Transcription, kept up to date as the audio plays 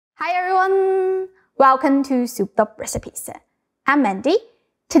Hi everyone! Welcome to Souped Up Recipes. I'm Mandy.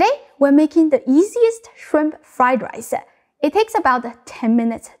 Today we're making the easiest shrimp fried rice. It takes about 10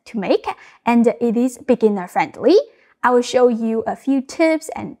 minutes to make and it is beginner friendly. I will show you a few tips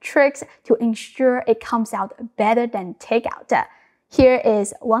and tricks to ensure it comes out better than takeout. Here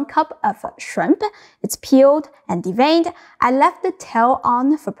is 1 cup of shrimp. It's peeled and deveined. I left the tail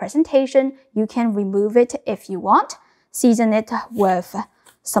on for presentation. You can remove it if you want. Season it with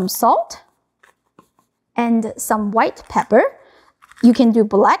some salt and some white pepper. You can do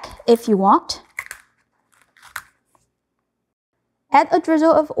black if you want. Add a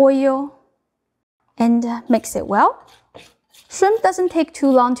drizzle of oil and mix it well. Shrimp doesn't take too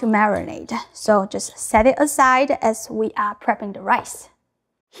long to marinate, so just set it aside as we are prepping the rice.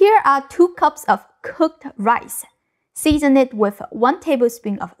 Here are 2 cups of cooked rice. Season it with 1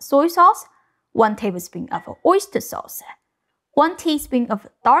 tablespoon of soy sauce, 1 tablespoon of oyster sauce, 1 teaspoon of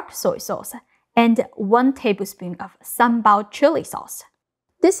dark soy sauce, and 1 tablespoon of Sambal chili sauce.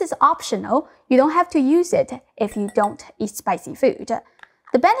 This is optional. You don't have to use it if you don't eat spicy food.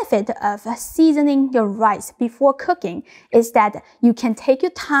 The benefit of seasoning your rice before cooking is that you can take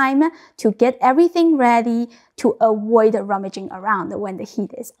your time to get everything ready to avoid rummaging around when the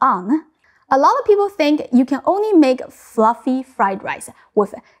heat is on. A lot of people think you can only make fluffy fried rice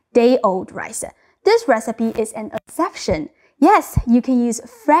with day-old rice. This recipe is an exception. Yes, you can use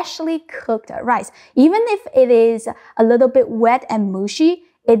freshly cooked rice. Even if it is a little bit wet and mushy,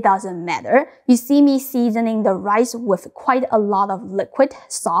 it doesn't matter. You see me seasoning the rice with quite a lot of liquid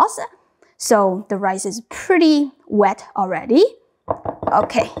sauce. So the rice is pretty wet already.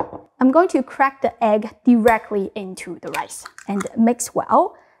 Okay, I'm going to crack the egg directly into the rice and mix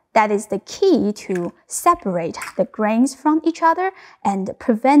well. That is the key to separate the grains from each other and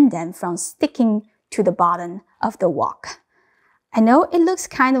prevent them from sticking to the bottom of the wok. I know it looks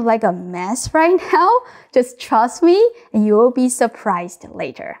kind of like a mess right now. Just trust me and you will be surprised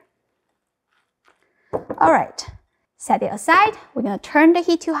later. Alright, set it aside. We're going to turn the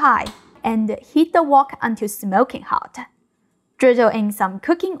heat to high and heat the wok until smoking hot. Drizzle in some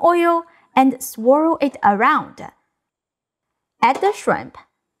cooking oil and swirl it around. Add the shrimp.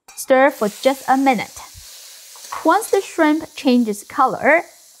 Stir for just a minute. Once the shrimp changes color,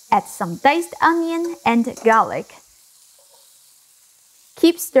 add some diced onion and garlic.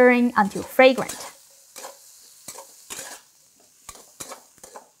 Keep stirring until fragrant.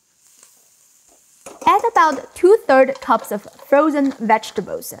 Add about 2/3 cups of frozen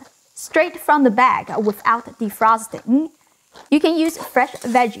vegetables, straight from the bag without defrosting. You can use fresh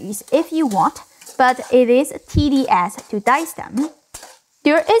veggies if you want, but it is tedious to dice them.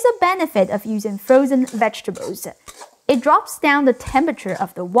 There is a benefit of using frozen vegetables. It drops down the temperature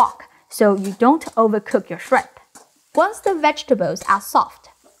of the wok, so you don't overcook your shrimp. Once the vegetables are soft,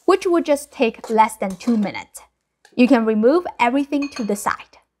 which will just take less than 2 minutes, you can remove everything to the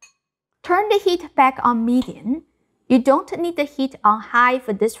side. Turn the heat back on medium. You don't need the heat on high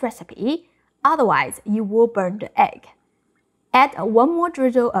for this recipe, otherwise you will burn the egg. Add 1 more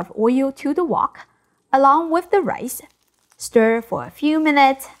drizzle of oil to the wok, along with the rice. Stir for a few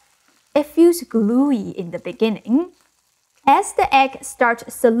minutes. It feels gluey in the beginning. As the egg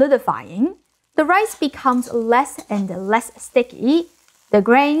starts solidifying, the rice becomes less and less sticky. The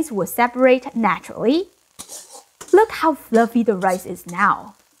grains will separate naturally. Look how fluffy the rice is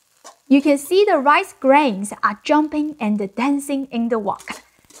now. You can see the rice grains are jumping and dancing in the wok.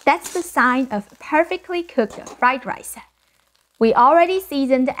 That's the sign of perfectly cooked fried rice. We already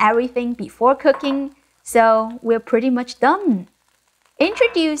seasoned everything before cooking, so we're pretty much done.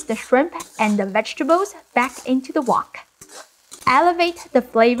 Introduce the shrimp and the vegetables back into the wok. Elevate the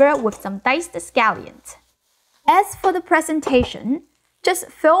flavor with some diced scallions. As for the presentation, just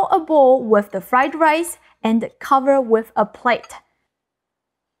fill a bowl with the fried rice and cover with a plate.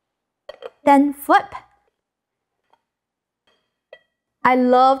 Then flip. I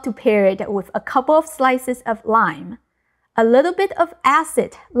love to pair it with a couple of slices of lime. A little bit of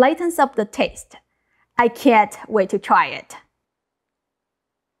acid lightens up the taste. I can't wait to try it.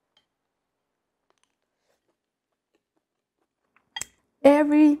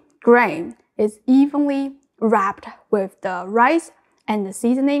 Every grain is evenly wrapped with the rice and the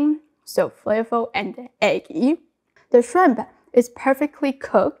seasoning, so flavorful and eggy. The shrimp is perfectly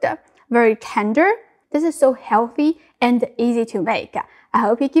cooked, very tender. This is so healthy and easy to make. I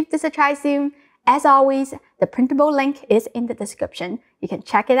hope you give this a try soon. As always, the printable link is in the description. You can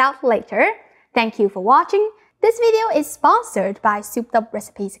check it out later. Thank you for watching. This video is sponsored by Souped Up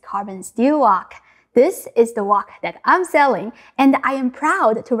Recipes Carbon Steel Wok. This is the wok that I'm selling, and I am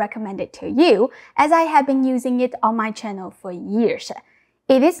proud to recommend it to you as I have been using it on my channel for years.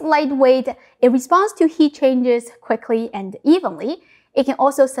 It is lightweight, it responds to heat changes quickly and evenly. It can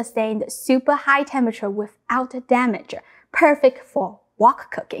also sustain super high temperature without damage, perfect for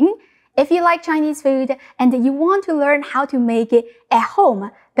wok cooking. If you like Chinese food and you want to learn how to make it at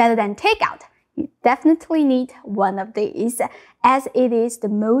home better than takeout, you definitely need one of these, as it is the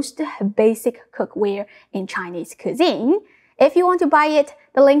most basic cookware in Chinese cuisine. If you want to buy it,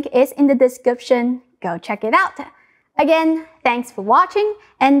 the link is in the description. Go check it out. Again, thanks for watching,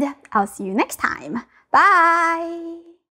 and I'll see you next time. Bye!